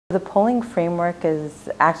The polling framework is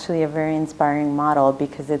actually a very inspiring model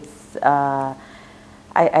because I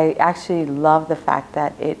actually love the fact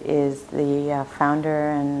that it is the founder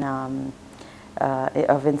and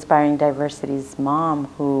of Inspiring Diversity's mom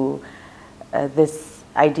who this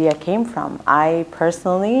idea came from. I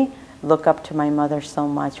personally look up to my mother so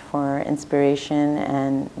much for inspiration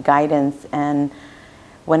and guidance, and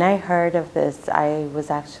when I heard of this, I was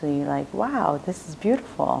actually like, wow, this is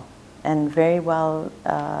beautiful and very well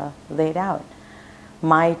laid out.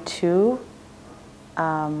 My two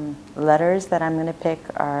letters that I'm going to pick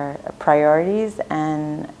are priorities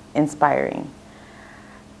and inspiring.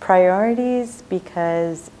 Priorities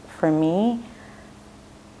because for me,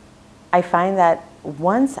 I find that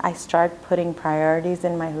once I start putting priorities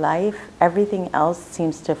in my life, everything else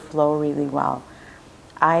seems to flow really well.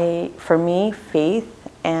 For me, faith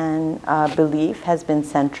and belief has been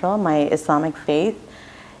central. My Islamic faith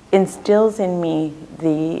instills in me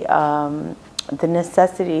the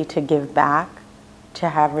necessity to give back, to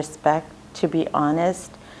have respect, to be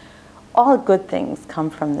honest. All good things come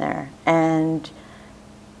from there. And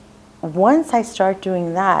once I start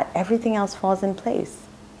doing that, everything else falls in place.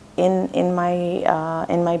 In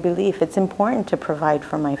my belief, it's important to provide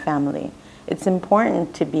for my family. It's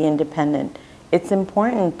important to be independent. It's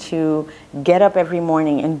important to get up every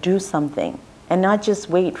morning and do something, and not just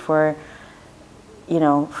wait for, you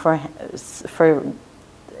know, for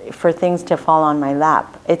things to fall on my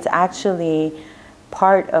lap. It's actually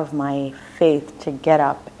part of my faith to get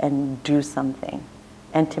up and do something,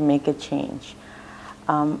 and to make a change.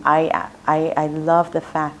 I love the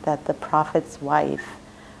fact that the Prophet's wife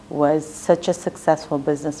was such a successful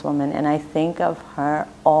businesswoman, and I think of her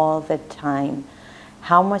all the time.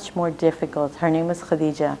 How much more difficult, her name was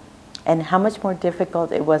Khadija, and how much more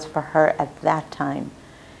difficult it was for her at that time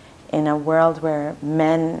in a world where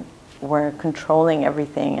men were controlling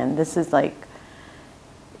everything, and this is like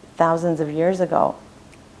thousands of years ago.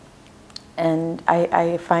 And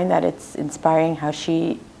I find that it's inspiring how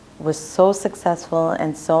she was so successful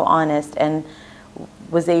and so honest, and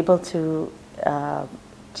was able to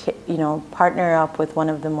you know, partner up with one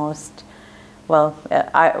of the most, well,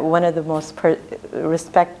 one of the most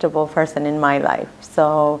respectable person in my life.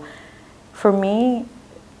 So for me,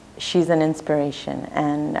 she's an inspiration,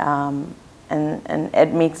 and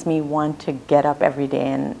it makes me want to get up every day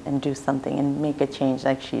and do something and make a change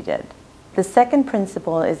like she did. The second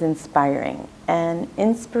principle is inspiring, and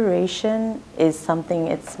inspiration is something,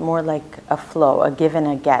 it's more like a flow, a give and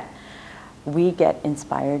a get. We get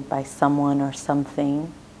inspired by someone or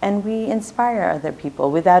something, and we inspire other people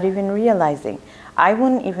without even realizing. I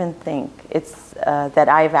wouldn't even think it's that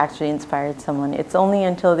I've actually inspired someone. It's only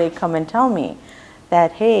until they come and tell me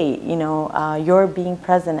that, hey, you know, your being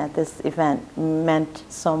present at this event meant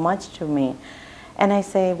so much to me. And I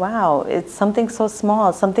say, wow, it's something so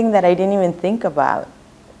small, something that I didn't even think about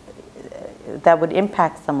that would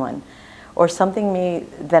impact someone, or something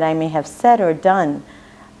that I may have said or done.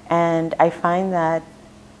 And I find that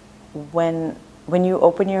when you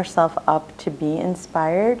open yourself up to be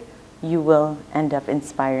inspired, you will end up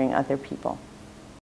inspiring other people.